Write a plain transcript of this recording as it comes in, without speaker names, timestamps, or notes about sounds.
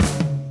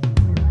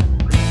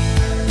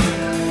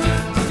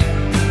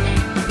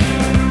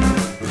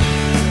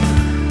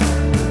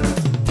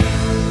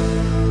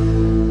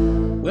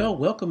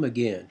welcome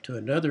again to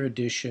another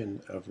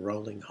edition of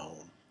Rolling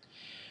Home.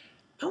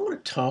 I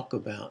want to talk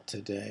about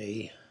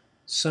today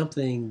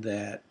something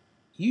that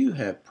you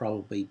have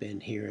probably been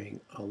hearing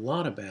a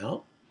lot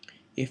about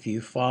if you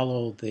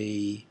follow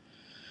the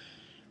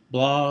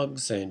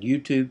blogs and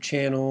YouTube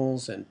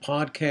channels and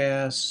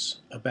podcasts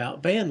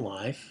about van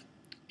life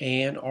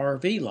and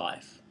RV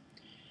life.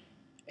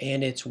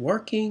 And it's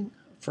working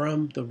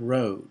from the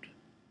road.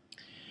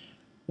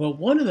 Well,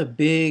 one of the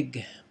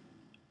big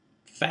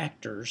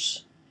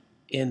factors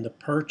in the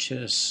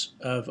purchase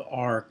of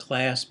our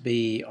Class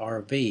B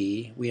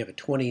RV, we have a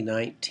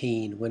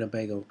 2019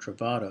 Winnebago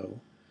Travato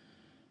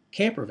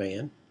camper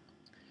van,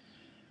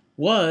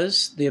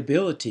 was the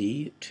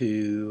ability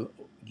to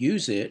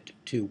use it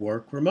to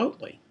work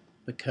remotely,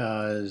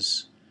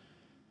 because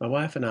my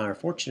wife and I are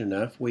fortunate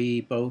enough,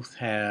 we both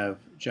have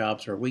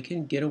jobs where we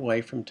can get away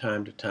from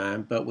time to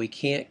time, but we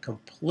can't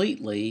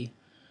completely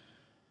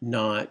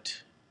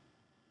not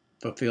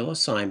fulfill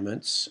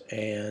assignments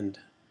and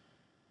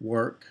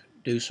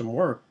do some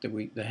work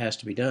that has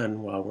to be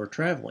done while we're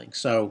traveling.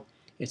 So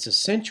it's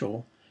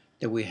essential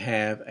that we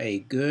have a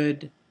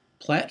good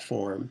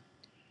platform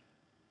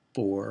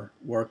for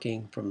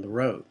working from the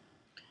road.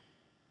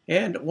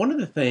 And one of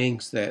the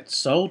things that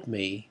sold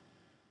me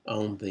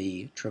on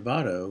the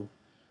Travato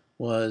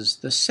was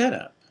the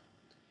setup.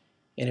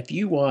 And if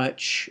you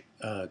watch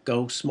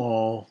Go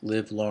Small,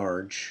 Live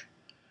Large,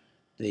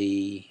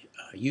 the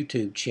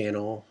YouTube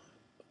channel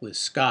with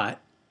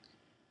Scott,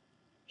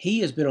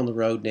 he has been on the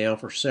road now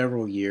for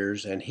several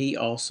years, and he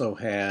also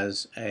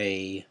has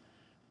a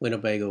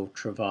Winnebago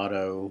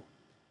Travato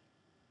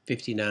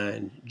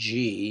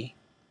 59G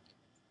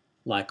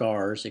like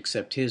ours,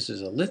 except his is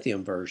a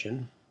lithium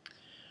version.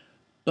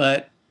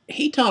 But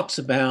he talks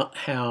about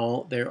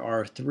how there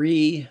are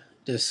three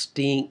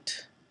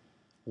distinct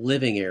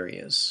living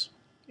areas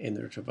in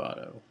the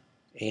Travato.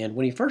 And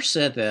when he first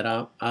said that,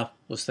 I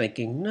was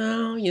thinking,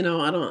 no,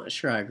 I'm not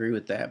sure I agree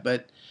with that.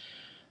 But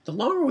the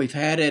longer we've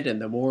had it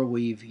and the more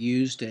we've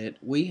used it,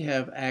 we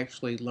have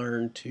actually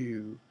learned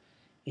to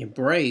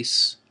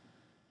embrace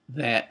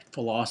that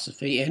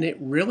philosophy, and it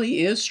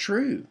really is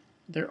true.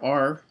 There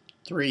are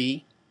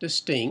three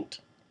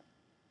distinct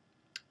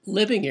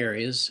living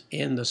areas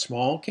in the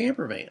small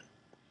camper van.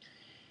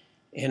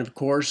 And of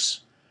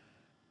course,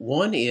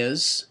 one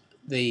is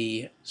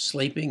the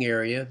sleeping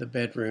area, the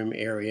bedroom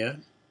area,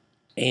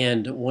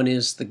 and one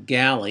is the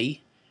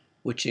galley,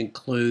 which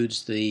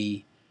includes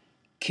the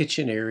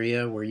kitchen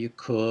area where you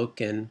cook,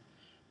 and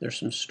there's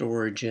some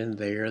storage in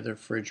there, the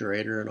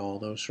refrigerator and all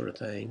those sort of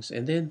things.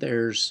 And then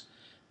there's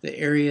the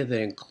area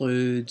that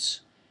includes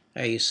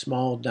a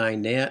small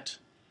dinette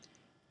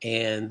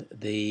and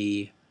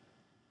the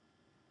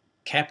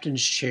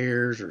captain's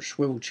chairs or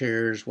swivel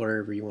chairs,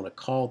 whatever you want to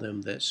call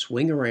them, that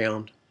swing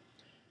around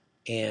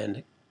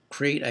and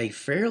create a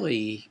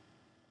fairly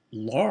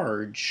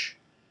large,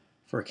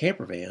 for a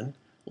camper van,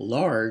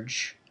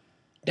 large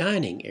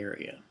dining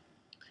area.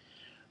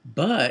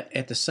 But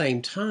at the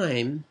same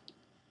time,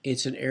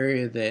 it's an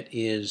area that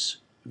is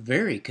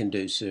very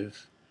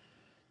conducive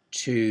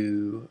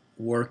to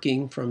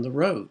working from the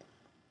road.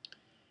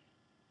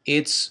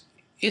 It's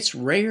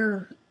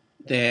rare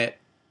that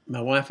my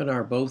wife and I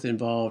are both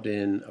involved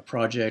in a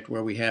project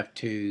where we have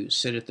to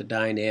sit at the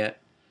dinette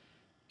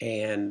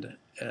and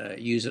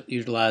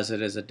utilize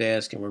it as a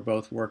desk, and we're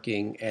both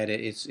working at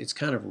it. It's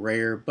kind of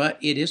rare, but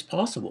it is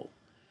possible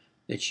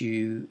that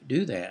you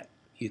do that.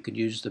 You could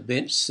use the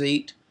bench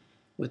seat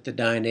with the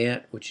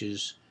dinette, which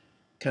is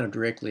kind of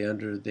directly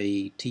under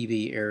the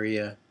TV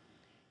area,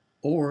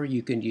 or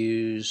you can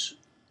use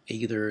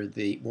either of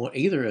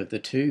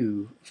the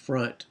two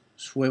front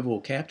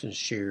swivel captain's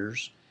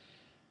chairs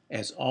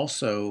as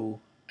also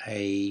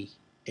a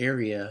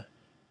area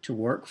to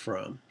work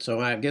from. So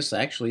I guess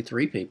actually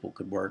three people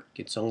could work.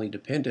 It's only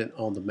dependent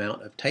on the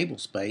amount of table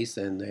space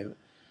and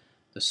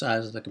the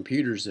size of the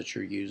computers that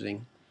you're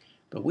using.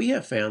 But we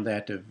have found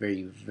that to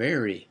be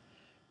very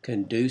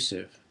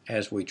conducive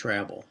as we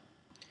travel.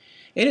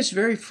 And it's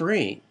very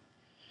freeing.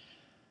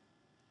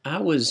 I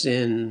was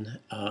in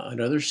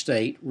another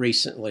state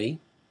recently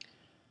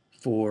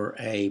for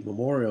a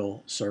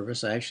memorial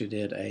service. I actually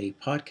did a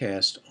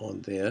podcast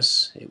on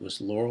this. It was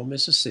Laurel,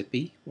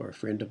 Mississippi, where a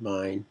friend of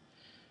mine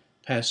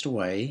passed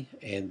away,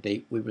 and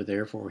we were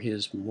there for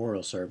his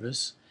memorial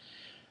service.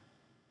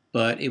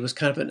 But it was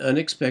kind of an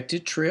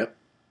unexpected trip,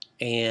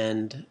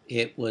 and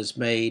it was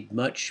made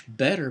much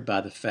better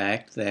by the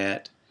fact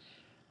that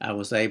I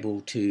was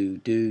able to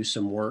do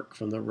some work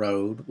from the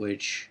road,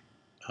 which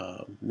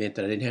meant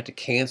that I didn't have to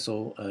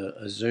cancel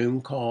a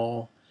Zoom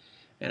call,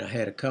 and I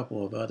had a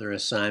couple of other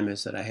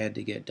assignments that I had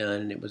to get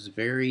done, and it was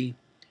very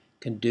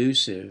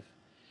conducive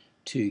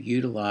to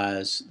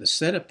utilize the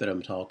setup that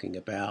I'm talking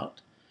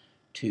about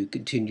to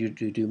continue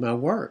to do my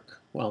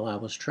work while I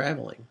was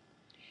traveling.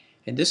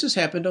 And this has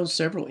happened on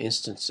several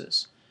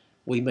instances.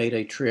 We made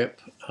a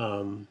trip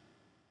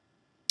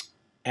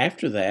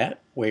after that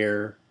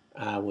where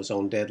I was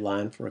on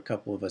deadline for a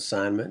couple of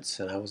assignments,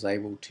 and I was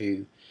able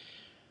to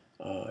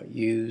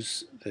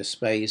use the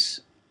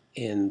space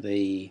in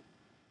the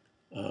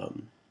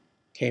um,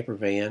 camper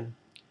van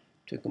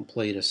to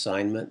complete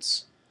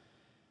assignments,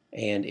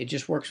 and it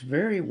just works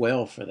very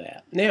well for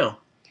that. Now,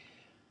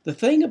 the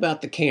thing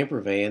about the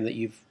camper van that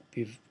you've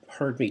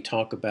heard me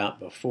talk about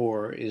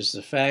before is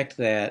the fact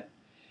that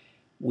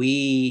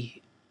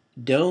we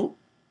don't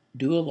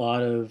do a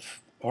lot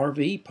of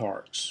RV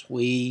parks.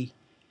 We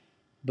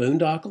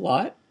boondock a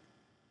lot.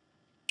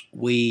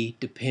 We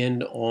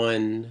depend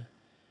on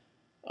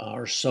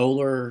our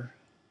solar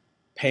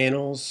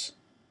panels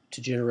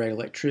to generate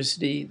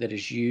electricity that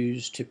is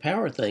used to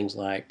power things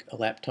like a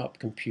laptop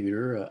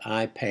computer, an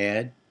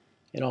iPad,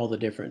 and all the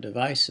different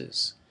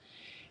devices.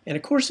 And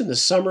of course, in the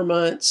summer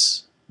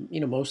months,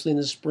 mostly in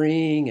the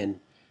spring and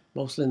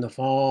mostly in the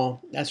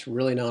fall, that's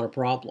really not a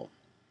problem.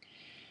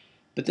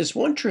 But this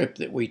one trip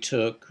that we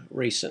took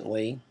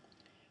recently,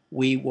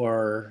 we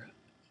were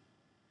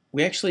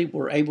we actually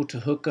were able to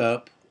hook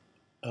up.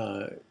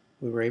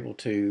 We were able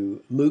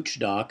to mooch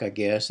dock, I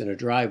guess, in a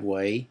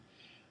driveway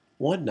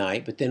one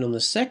night. But then on the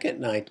second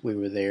night we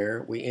were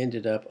there, we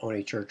ended up on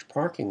a church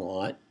parking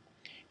lot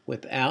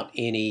without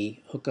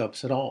any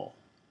hookups at all.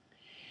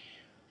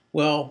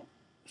 Well,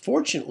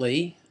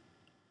 fortunately,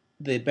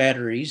 the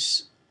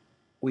batteries,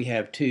 we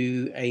have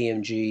two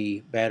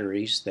AMG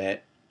batteries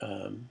that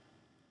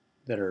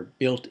are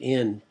built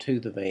into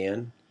the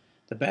van.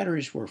 The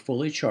batteries were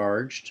fully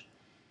charged,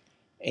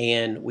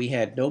 and we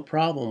had no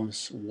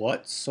problems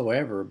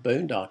whatsoever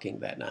boondocking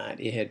that night.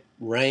 It had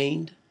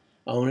rained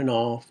on and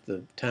off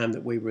the time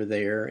that we were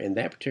there, and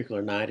that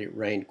particular night it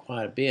rained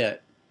quite a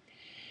bit.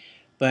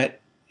 But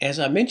as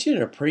I mentioned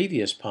in a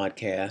previous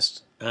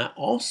podcast, I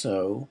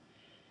also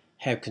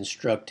have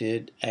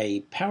constructed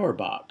a power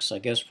box, I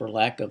guess for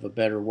lack of a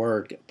better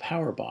word,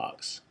 power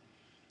box.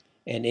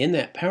 And in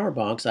that power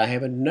box, I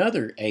have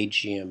another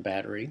AGM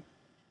battery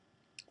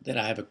that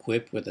I have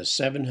equipped with a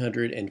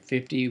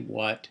 750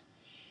 watt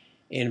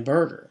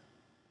inverter.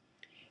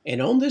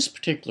 And on this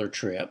particular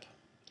trip,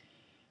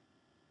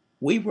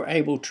 we were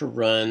able to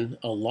run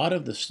a lot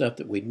of the stuff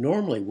that we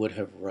normally would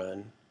have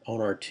run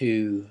on our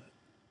two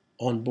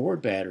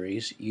onboard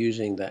batteries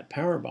using that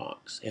power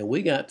box. And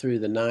we got through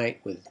the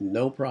night with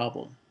no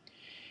problem.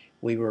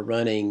 We were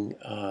running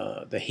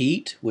the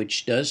heat,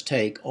 which does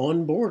take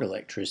onboard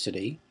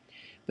electricity,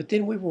 but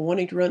then we were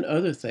wanting to run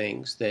other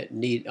things that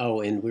need,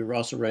 and we were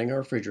also running our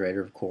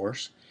refrigerator, of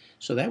course.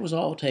 So that was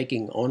all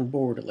taking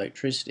onboard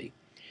electricity.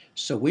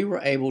 So we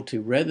were able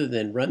to, rather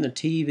than run the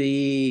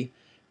TV,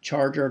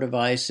 charge our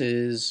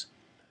devices,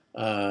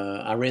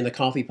 I ran the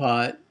coffee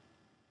pot,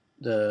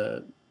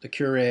 the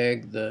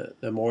Keurig,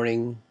 the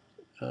morning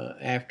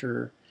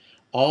after,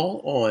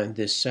 all on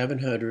this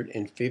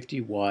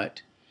 750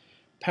 watt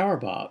power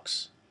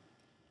box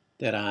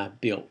that I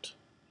built.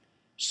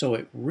 So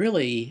it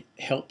really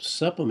helps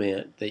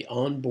supplement the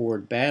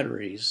onboard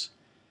batteries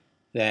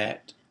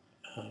that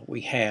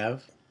we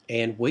have,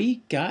 and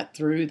we got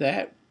through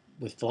that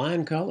with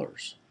flying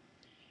colors.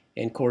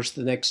 And of course,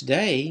 the next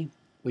day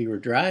we were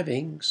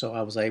driving, so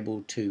I was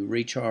able to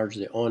recharge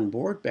the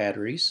onboard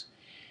batteries,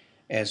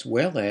 as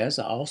well as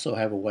I also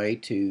have a way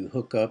to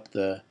hook up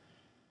the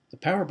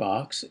power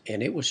box,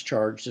 and it was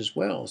charged as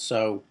well.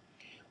 So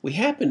we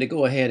happened to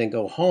go ahead and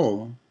go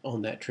home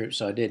on that trip,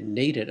 so I didn't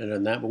need it other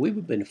than that. But we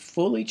would have been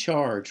fully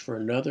charged for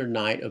another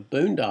night of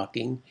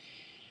boondocking,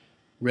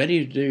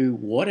 ready to do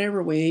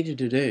whatever we needed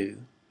to do,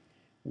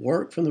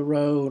 work from the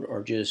road,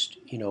 or just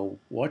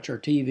watch our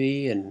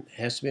TV and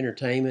have some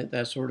entertainment,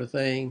 that sort of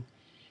thing.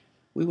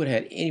 We would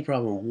have had any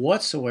problem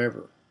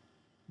whatsoever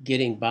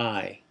getting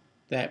by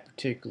that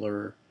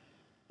particular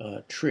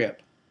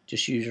trip,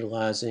 just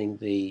utilizing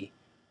the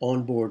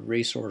onboard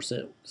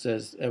resources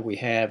that we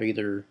have,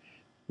 either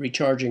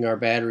recharging our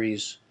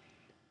batteries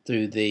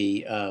through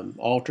the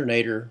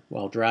alternator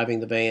while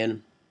driving the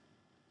van,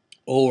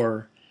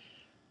 or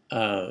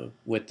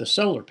with the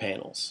solar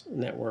panels,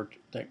 and that worked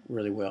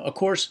really well. Of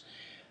course,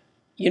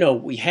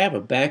 we have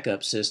a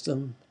backup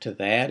system to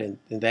that, and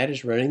that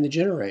is running the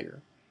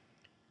generator.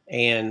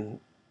 And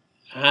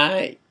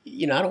I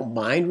don't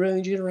mind running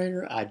the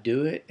generator. I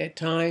do it at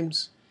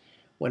times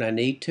when I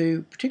need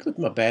to, particularly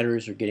if my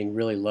batteries are getting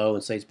really low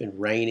and say it's been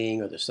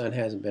raining or the sun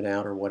hasn't been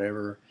out or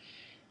whatever.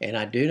 And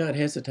I do not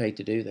hesitate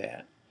to do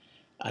that.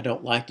 I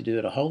don't like to do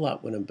it a whole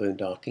lot when I'm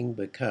boondocking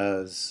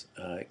because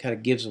it kind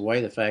of gives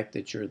away the fact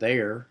that you're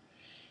there.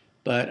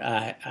 But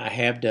I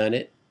have done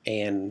it,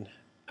 and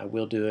I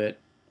will do it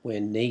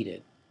when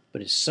needed.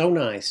 But it's so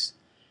nice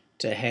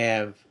to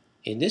have,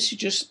 and this is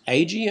just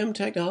AGM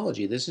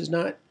technology. This is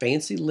not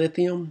fancy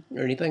lithium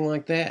or anything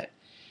like that.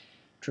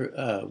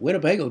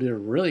 Winnebago did a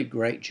really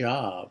great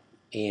job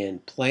in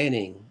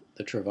planning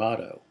the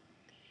Travato.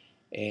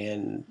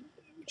 And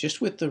just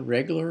with the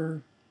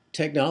regular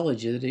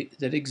technology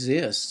that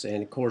exists.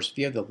 And of course, if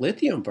you have the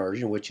lithium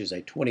version, which is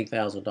a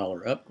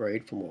 $20,000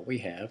 upgrade from what we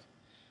have,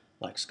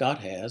 like Scott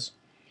has,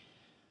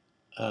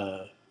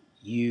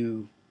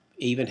 you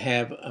even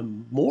have a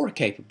more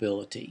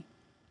capability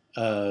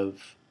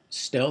of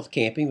stealth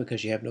camping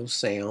because you have no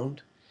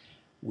sound,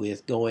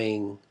 with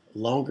going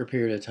longer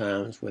period of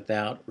times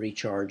without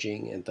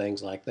recharging and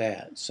things like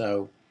that.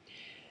 So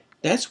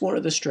That's one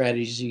of the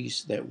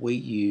strategies that we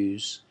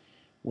use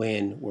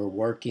when we're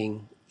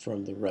working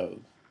from the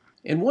road.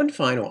 And one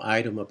final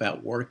item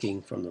about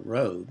working from the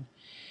road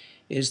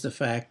is the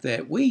fact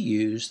that we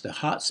use the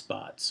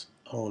hotspots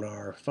on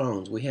our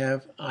phones. We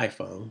have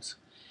iPhones,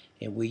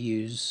 and we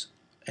use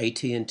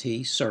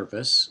AT&T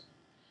service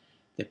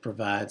that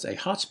provides a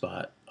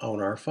hotspot on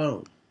our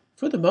phone.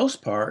 For the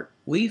most part,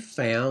 we've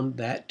found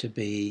that to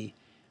be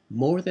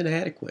more than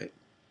adequate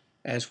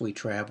as we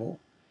travel.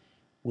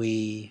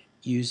 We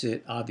use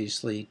it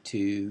obviously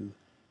to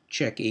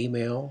check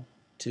email,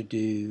 to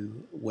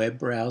do web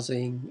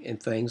browsing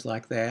and things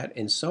like that.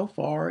 And so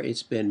far,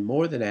 it's been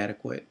more than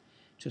adequate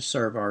to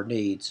serve our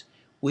needs.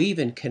 We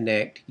even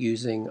connect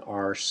using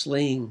our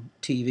Sling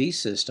TV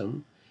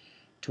system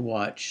to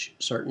watch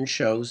certain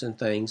shows and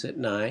things at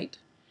night.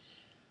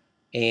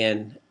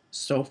 And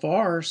so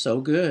far,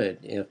 so good.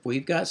 If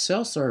we've got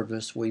cell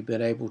service, we've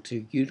been able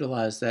to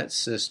utilize that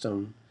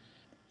system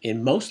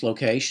in most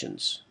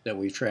locations that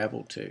we've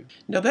traveled to.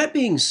 Now, that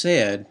being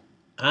said,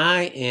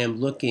 I am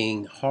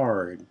looking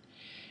hard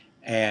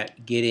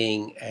at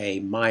getting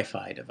a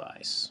MiFi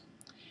device.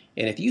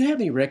 And if you have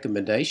any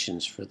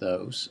recommendations for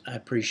those, I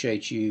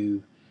appreciate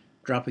you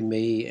dropping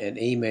me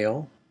an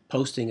email,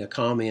 posting a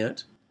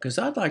comment, because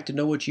I'd like to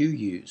know what you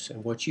use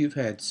and what you've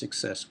had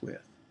success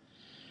with.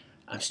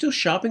 I'm still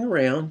shopping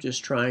around,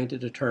 just trying to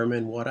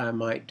determine what I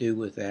might do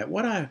with that.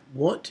 What I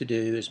want to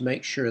do is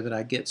make sure that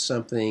I get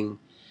something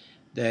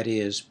that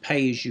is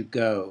pay as you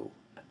go,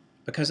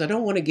 because I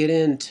don't want to get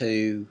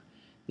into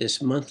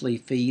this monthly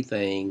fee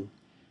thing,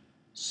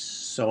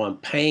 so I'm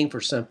paying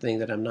for something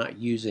that I'm not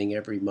using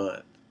every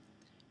month.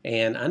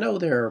 And I know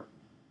there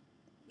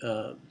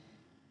are,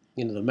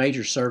 the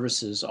major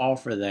services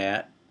offer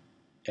that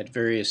at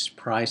various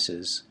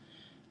prices.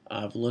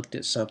 I've looked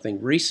at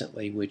something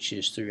recently, which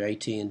is through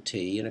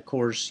AT&T, and of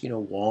course,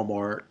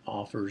 Walmart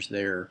offers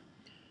their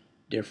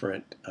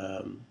different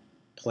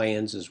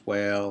plans as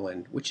well,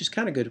 and which is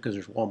kind of good because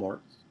there's Walmart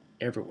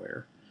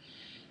everywhere.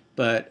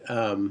 But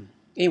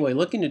anyway,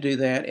 looking to do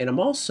that, and I'm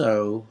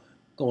also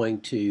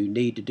going to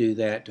need to do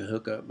that to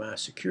hook up my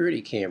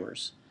security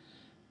cameras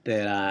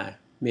that I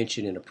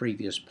mentioned in a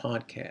previous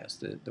podcast,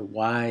 the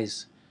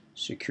Wyze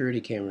security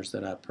cameras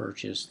that I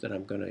purchased that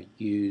I'm going to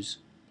use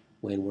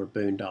when we're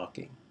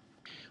boondocking.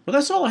 Well,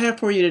 that's all I have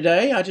for you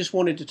today. I just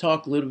wanted to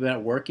talk a little bit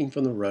about working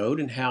from the road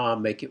and how I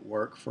make it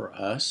work for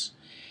us.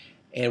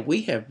 And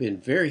we have been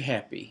very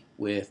happy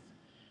with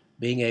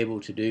being able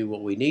to do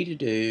what we need to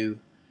do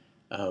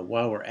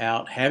while we're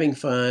out having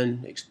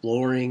fun,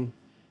 exploring,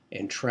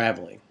 and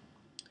traveling.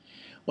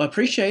 Well, I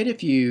appreciate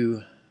if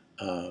you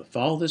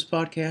follow this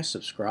podcast,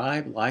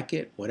 subscribe, like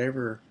it,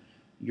 whatever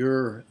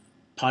your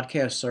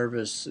podcast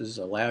services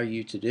allow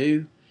you to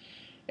do.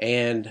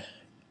 And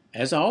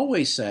as I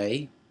always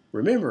say,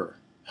 remember,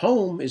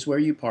 home is where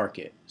you park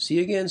it. See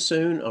you again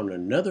soon on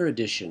another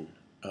edition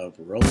of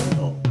Rolling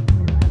Home.